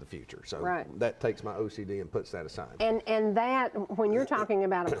plan for the future. So that takes my OCD and puts that aside. And that, when you're talking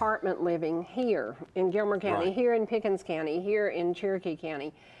about apartment living here in Gilmer County, here in Pickens County, here in Cherokee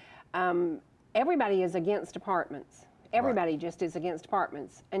County, everybody is against apartments. Everybody just is against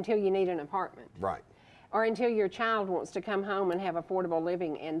apartments until you need an apartment. Right. Or until your child wants to come home and have affordable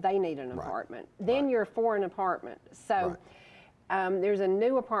living and they need an apartment. Then you're for an apartment. So there's a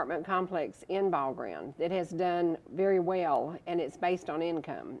new apartment complex in Ball Ground that has done very well, and it's based on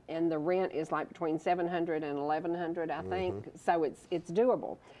income. And the rent is like between $700 and $1,100, I think. So it's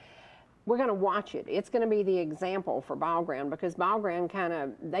doable. We're going to watch it. It's going to be the example for Ball Ground, because Ball Ground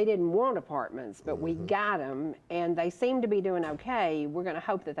they didn't want apartments, but we got them, and they seem to be doing okay. We're going to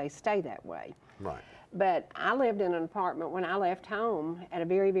hope that they stay that way. Right. But I lived in an apartment when I left home at a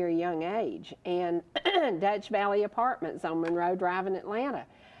very, very young age, and Dutch Valley Apartments on Monroe Drive in Atlanta.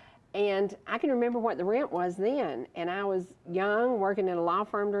 And I can remember what the rent was then, and I was young, working in a law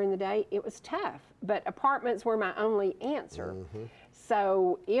firm during the day. It was tough, but apartments were my only answer.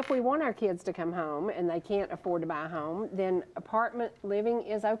 So if we want our kids to come home and they can't afford to buy a home, then apartment living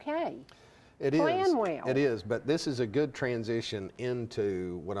is okay. It Plan well. It is, but this is a good transition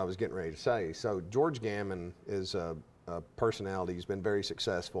into what I was getting ready to say. So George Gammon is a personality. He's been very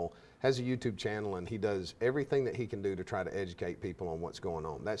successful, has a YouTube channel, and he does everything that he can do to try to educate people on what's going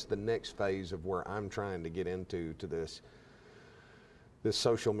on. That's the next phase of where I'm trying to get into this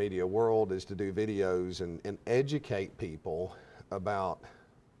social media world, is to do videos and educate people about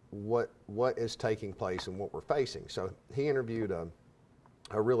what is taking place and what we're facing. So he interviewed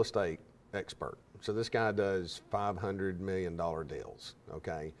a real estate expert. So this guy does $500 million deals,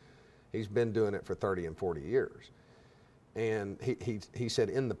 okay? He's been doing it for 30 and 40 years. And he said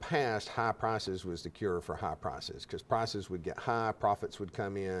in the past, high prices was the cure for high prices, because prices would get high, profits would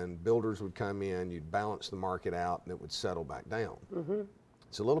come in, builders would come in, you'd balance the market out, and it would settle back down.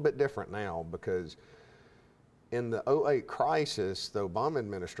 It's a little bit different now, because in the 2008 crisis, the Obama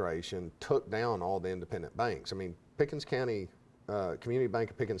administration took down all the independent banks. I mean, Pickens County, Community Bank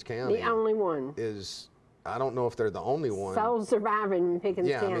of Pickens County. The only one. I don't know if they're the only one. Sole surviving in Pickens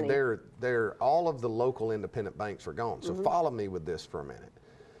County. Yeah, I mean, they're all of the local independent banks are gone. So follow me with this for a minute.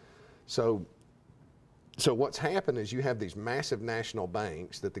 So what's happened is you have these massive national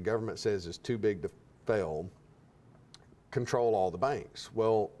banks that the government says is too big to fail, control all the banks.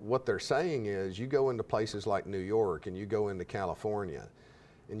 Well, what they're saying is you go into places like New York and you go into California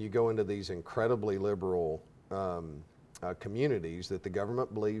and you go into these incredibly liberal communities that the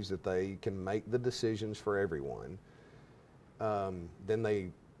government believes that they can make the decisions for everyone. Then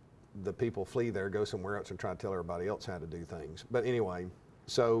the people flee there, go somewhere else and try to tell everybody else how to do things. But anyway,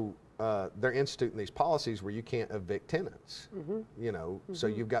 so they're instituting these policies where you can't evict tenants, you know, so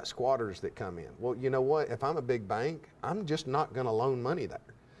you've got squatters that come in. Well, you know what, if I'm a big bank, I'm just not going to loan money there.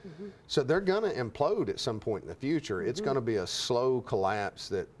 So they're going to implode at some point in the future. It's going to be a slow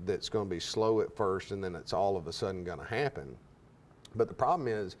collapse that's going to be slow at first, and then it's all of a sudden going to happen. But the problem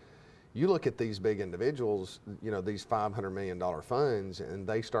is, you look at these big individuals, you know, these $500 million funds, and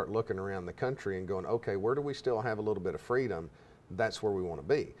they start looking around the country and going, okay, where do we still have a little bit of freedom? That's where we want to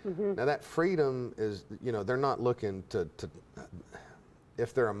be. Now that freedom is, you know, they're not looking to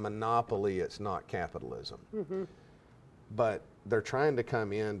if they're a monopoly, it's not capitalism. But they're trying to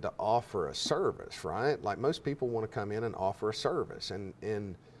come in to offer a service, right? Like most people want to come in and offer a service. And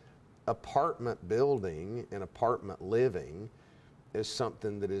in apartment building and apartment living is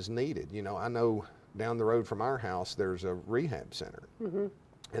something that is needed. You know, I know down the road from our house, there's a rehab center.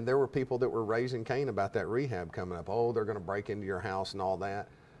 And there were people that were raising Cain about that rehab coming up. Oh, they're going to break into your house and all that.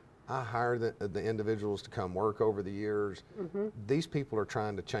 I hired the individuals to come work over the years. These people are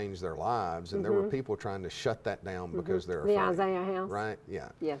trying to change their lives, and there were people trying to shut that down because they're afraid. The Isaiah house. Right, yeah.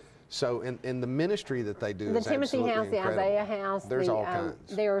 Yes. So in the ministry that they do The is Timothy absolutely house, the incredible. Isaiah house. There's all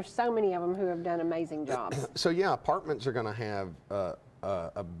kinds. There are so many of them who have done amazing jobs. So yeah, apartments are going to have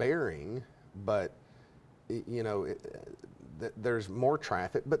a bearing, but you know, there's more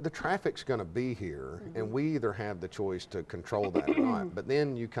traffic, but the traffic's going to be here, and we either have the choice to control that or not. But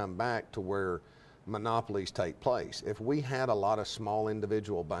then you come back to where monopolies take place. If we had a lot of small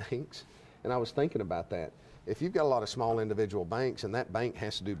individual banks, and I was thinking about that, if you've got a lot of small individual banks and that bank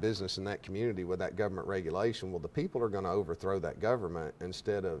has to do business in that community with that government regulation, well, the people are going to overthrow that government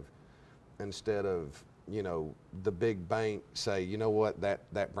instead of you know, the big bank say, you know what,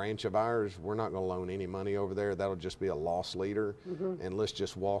 that branch of ours, we're not going to loan any money over there. That'll just be a loss leader, and let's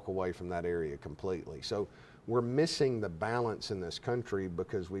just walk away from that area completely. So we're missing the balance in this country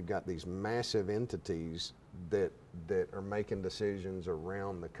because we've got these massive entities that are making decisions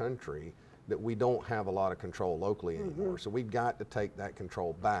around the country that we don't have a lot of control locally anymore. So we've got to take that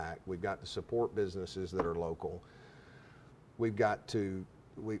control back. We've got to support businesses that are local. We've got to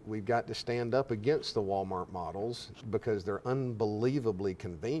stand up against the Walmart models because they're unbelievably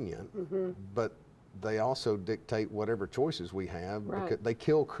convenient, but they also dictate whatever choices we have because they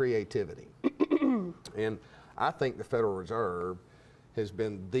kill creativity. And I think the Federal Reserve has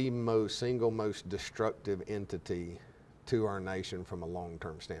been the single most destructive entity to our nation from a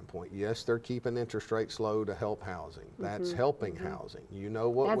long-term standpoint. Yes, they're keeping interest rates low to help housing. That's helping housing. You know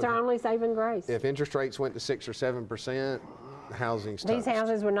what? That's our only saving grace. If interest rates went to 6 or 7%, housing's toast. These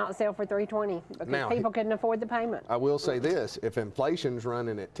houses would not sell for $320 because Now, people couldn't afford the payment. I will say this: if inflation's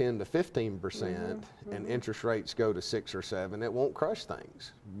running at 10 to 15% and interest rates go to 6 or 7, it won't crush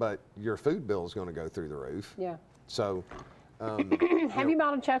things, but your food bill is going to go through the roof. Yeah. So, have you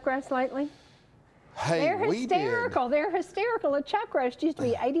bought a chuck roast lately? hey, They're we did. hysterical. They're hysterical. A chuck roast used to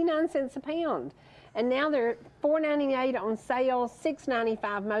be 89 cents a pound, and now they're $4.98 on sale,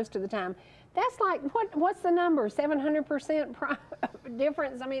 $6.95 most of the time. That's like what's the number? 700%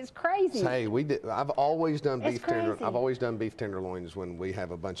 difference. I mean, it's crazy. Hey, we did. I've always done It's beef tender. crazy. I've always done beef tenderloins when we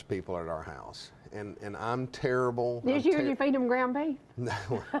have a bunch of people at our house, and I'm terrible. This year you feed them ground beef.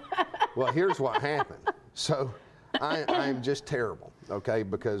 No. Well, here's what happened. So I'm just terrible, okay?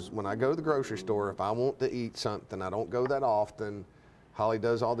 Because when I go to the grocery store, if I want to eat something, I don't go that often. Holly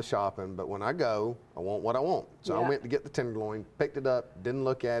does all the shopping, but when I go, I want what I want. So I went to get the tenderloin, picked it up, didn't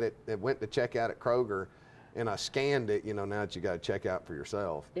look at it. It went to check out at Kroger, and I scanned it. You know, now that you got to check out for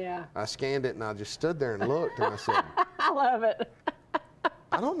yourself. Yeah. I scanned it, and I just stood there and looked, and I said, I love it.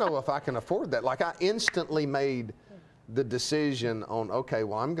 I don't know if I can afford that. Like, I instantly made the decision on, okay,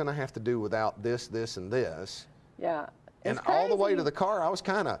 well, I'm going to have to do without this, this, and this. Yeah. And It's all the way crazy. to the car, I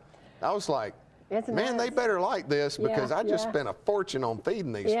was like, It's man, they nuts. better like this because Yeah, I just yeah. spent a fortune on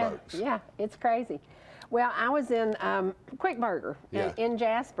feeding these folks. Yeah, it's crazy. Well, I was in Quick Burger in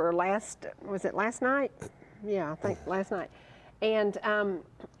Jasper was it last night? Yeah, I think last night. And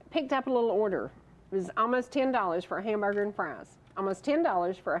picked up a little order. It was almost $10 for a hamburger and fries. Almost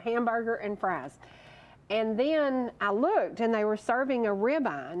 $10 for a hamburger and fries. And then I looked and they were serving a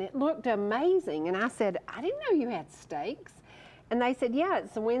ribeye and it looked amazing. And I said, I didn't know you had steaks. And they said, yeah,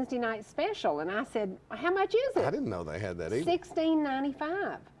 it's a Wednesday night special. And I said, how much is it? I didn't know they had that either.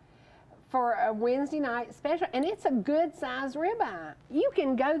 $16.95 for a Wednesday night special. And it's a good size ribeye. You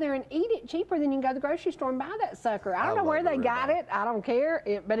can go there and eat it cheaper than you can go to the grocery store and buy that sucker. I don't know where love they the got ribeye. it. I don't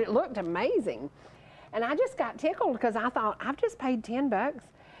care. But it looked amazing. And I just got tickled because I thought, I've just paid $10.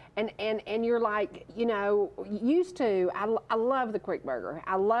 And you're like, you know, used to, I love the Quick Burger.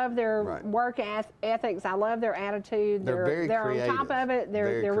 I love their work ethics. I love their attitude. They're very on top creative. of it.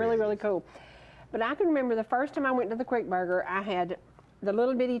 They're really, really cool. But I can remember the first time I went to the Quick Burger, I had the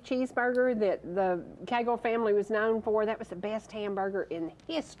little bitty cheeseburger that the Cagle family was known for, that was the best hamburger in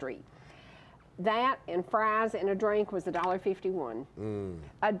history. That and fries and a drink was $1.51.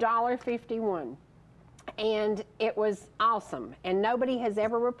 $1.51. And it was awesome. And nobody has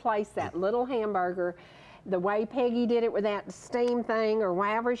ever replaced that little hamburger. The way Peggy did it with that steam thing, or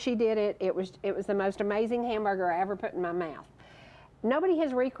however she did it, it was the most amazing hamburger I ever put in my mouth. Nobody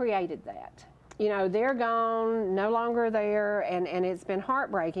has recreated that. You know, they're gone, no longer there, and it's been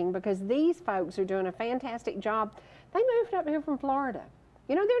heartbreaking because these folks are doing a fantastic job. They moved up here from Florida.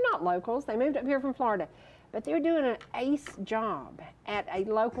 You know, they're not locals. They moved up here from Florida. But they're doing an ace job at a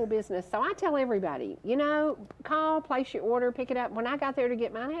local business. So I tell everybody, you know, call, place your order, pick it up. When I got there to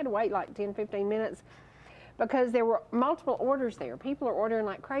get mine, I had to wait like 10, 15 minutes because there were multiple orders there. People are ordering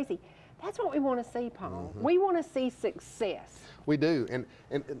like crazy. That's what we want to see, Paul. We want to see success. We do. And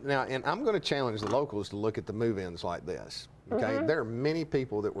I'm going to challenge the locals to look at the move-ins like this. Okay? There are many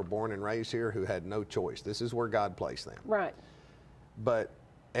people that were born and raised here who had no choice. This is where God placed them. Right. But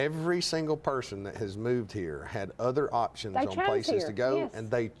every single person that has moved here had other options on places to go,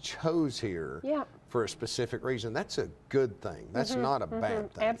 and they chose here for a specific reason. That's a good thing. That's not a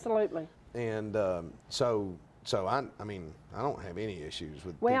bad thing. Absolutely. And so I mean, I don't have any issues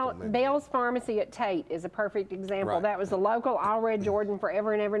with people moving. Bell's Pharmacy at Tate is a perfect example. Right. That was the local All Red Jordan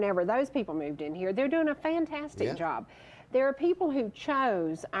forever and ever and ever. Those people moved in here. They're doing a fantastic job. There are people who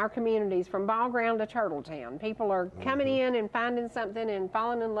chose our communities from Ball Ground to Turtletown. People are coming in and finding something and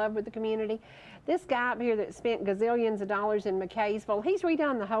falling in love with the community. This guy up here that spent gazillions of dollars in McKaysville, he's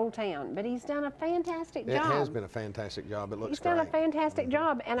redone the whole town, but he's done a fantastic job. It has been a fantastic job. It looks great. He's done a fantastic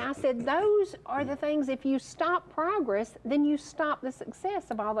job. And I said, those are the things, if you stop progress, then you stop the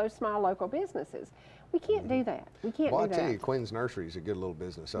success of all those small local businesses. We can't do that. We can't do that. Well, I tell you, Quinn's Nursery is a good little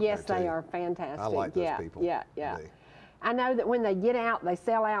business up there, too. Yes, they are fantastic. I like those people. Yeah. I know that when they get out, they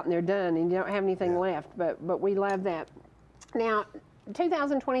sell out and they're done and you don't have anything left, but we love that. Now,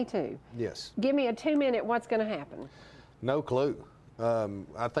 2022. Yes. Give me a 2-minute what's going to happen. No clue.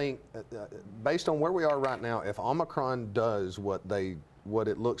 I think based on where we are right now, if Omicron does what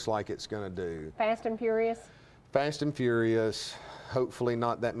it looks like it's going to do. Fast and furious? Fast and furious. Hopefully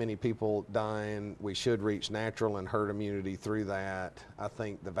not that many people dying. We should reach natural and herd immunity through that. I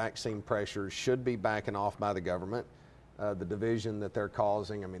think the vaccine pressures should be backing off by the government. The division that they're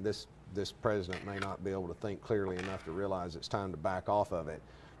causing, I mean, this president may not be able to think clearly enough to realize it's time to back off of it.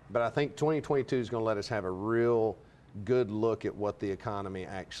 But I think 2022 is going to let us have a real good look at what the economy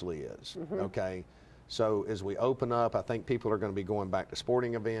actually is, okay? So as we open up, I think people are going to be going back to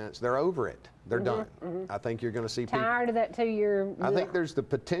sporting events. They're over it. They're done. I think you're going to see people. Tired of that 2-year. I think there's the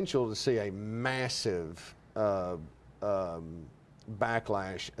potential to see a massive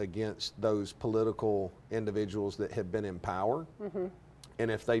backlash against those political individuals that have been in power. And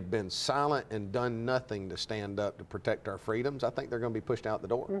if they've been silent and done nothing to stand up to protect our freedoms, I think they're going to be pushed out the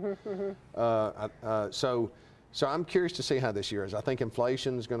door. So I'm curious to see how this year is. I think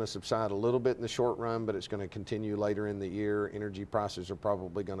inflation is going to subside a little bit in the short run, but it's going to continue later in the year. Energy prices are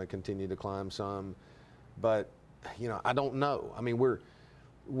probably going to continue to climb some. But, you know, I don't know. I mean,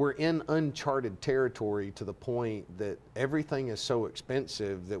 we're in uncharted territory to the point that everything is so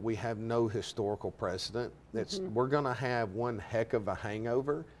expensive that we have no historical precedent. We're going to have one heck of a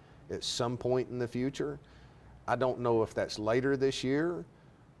hangover at some point in the future. I don't know if that's later this year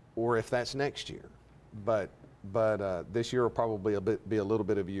or if that's next year. But this year will probably be a little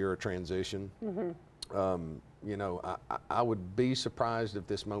bit of a year of transition. You know, I would be surprised if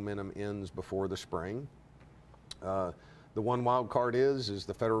this momentum ends before the spring. The one wild card is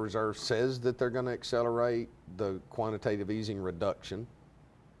the Federal Reserve says that they're going to accelerate the quantitative easing reduction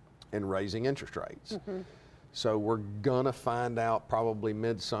and raising interest rates. So we're going to find out probably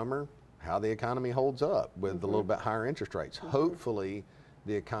midsummer how the economy holds up with a little bit higher interest rates. Hopefully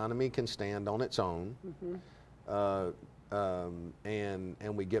the economy can stand on its own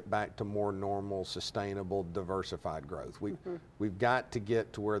and we get back to more normal, sustainable, diversified growth. We've got to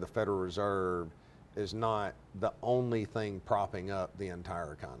get to where the Federal Reserve is not the only thing propping up the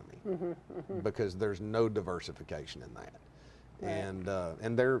entire economy, because there's no diversification in that. Right.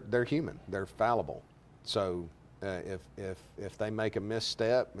 And they're human, they're fallible. So if they make a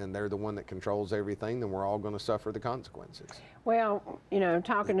misstep and they're the one that controls everything, then we're all going to suffer the consequences. Well, you know,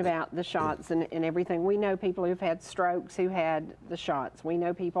 talking about the shots and everything, we know people who've had strokes who had the shots. We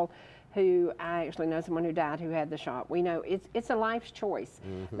know people who, I actually know someone who died who had the shot. We know it's a life's choice.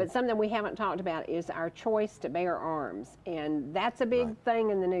 But something we haven't talked about is our choice to bear arms. And that's a big thing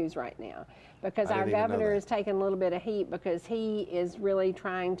in the news right now, because our governor is taking a little bit of heat because he is really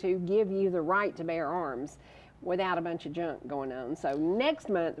trying to give you the right to bear arms. without a bunch of junk going on. So next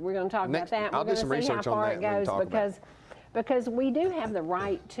month we're going to talk about that. I'll We're do some going to see how research on far that it and we can goes talk about it. because we do have the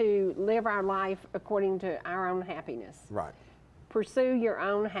right to live our life according to our own happiness. Right. Pursue your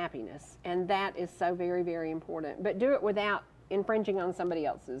own happiness, and that is so very, very important. But do it without infringing on somebody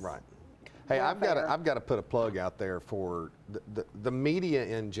else's. Right. Hey, I've got to put a plug out there for the media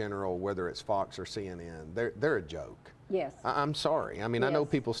in general, whether it's Fox or CNN. They're a joke. Yes. I'm sorry. I mean, I know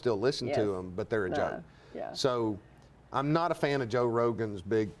Yes. people still listen Yes. to them, but they're a No. joke. Yeah. So I'm not a fan of Joe Rogan's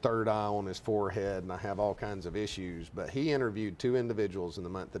big third eye on his forehead, and I have all kinds of issues. But he interviewed two individuals in the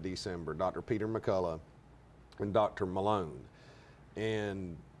month of December, Dr. Peter McCullough and Dr. Malone.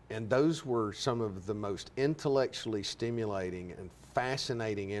 And those were some of the most intellectually stimulating and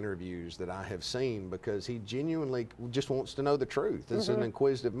fascinating interviews that I have seen, because he genuinely just wants to know the truth. It's an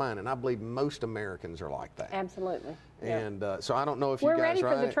inquisitive mind, and I believe most Americans are like that. Absolutely. And so I don't know if We're you guys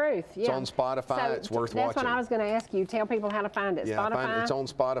ready for the truth. It's Yeah. on Spotify. So it's worth that's watching. what I was going to ask you. Tell people how to find it. Yeah, Spotify. it's on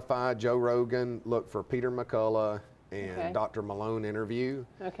Spotify. Joe Rogan. Look for Peter McCullough and Okay. Dr. Malone interview.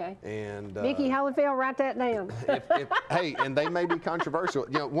 Okay. And Vicki Holyfield, write that down. hey, and they may be controversial.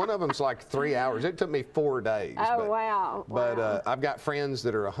 You know, one of them's like 3 hours. It took me 4 days. Oh, wow. But Wow. I've got friends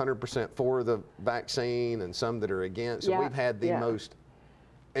that are 100% for the vaccine and some that are against. So Yeah, we've had the yeah. most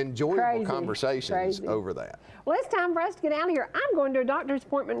enjoyable Crazy, conversations crazy. over that. Well, it's time for us to get out of here. I'm going to a doctor's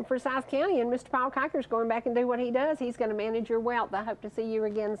appointment in Forsyth County, and Mr. Paul Kiker's going back and do what he does. He's going to manage your wealth. I hope to see you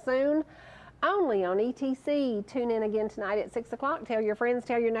again soon, only on ETC. Tune in again tonight at 6 o'clock. Tell your friends,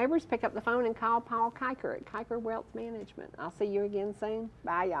 tell your neighbors, pick up the phone and call Paul Kiker at Kiker Wealth Management. I'll see you again soon.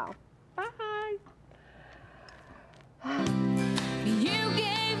 Bye, y'all. Bye.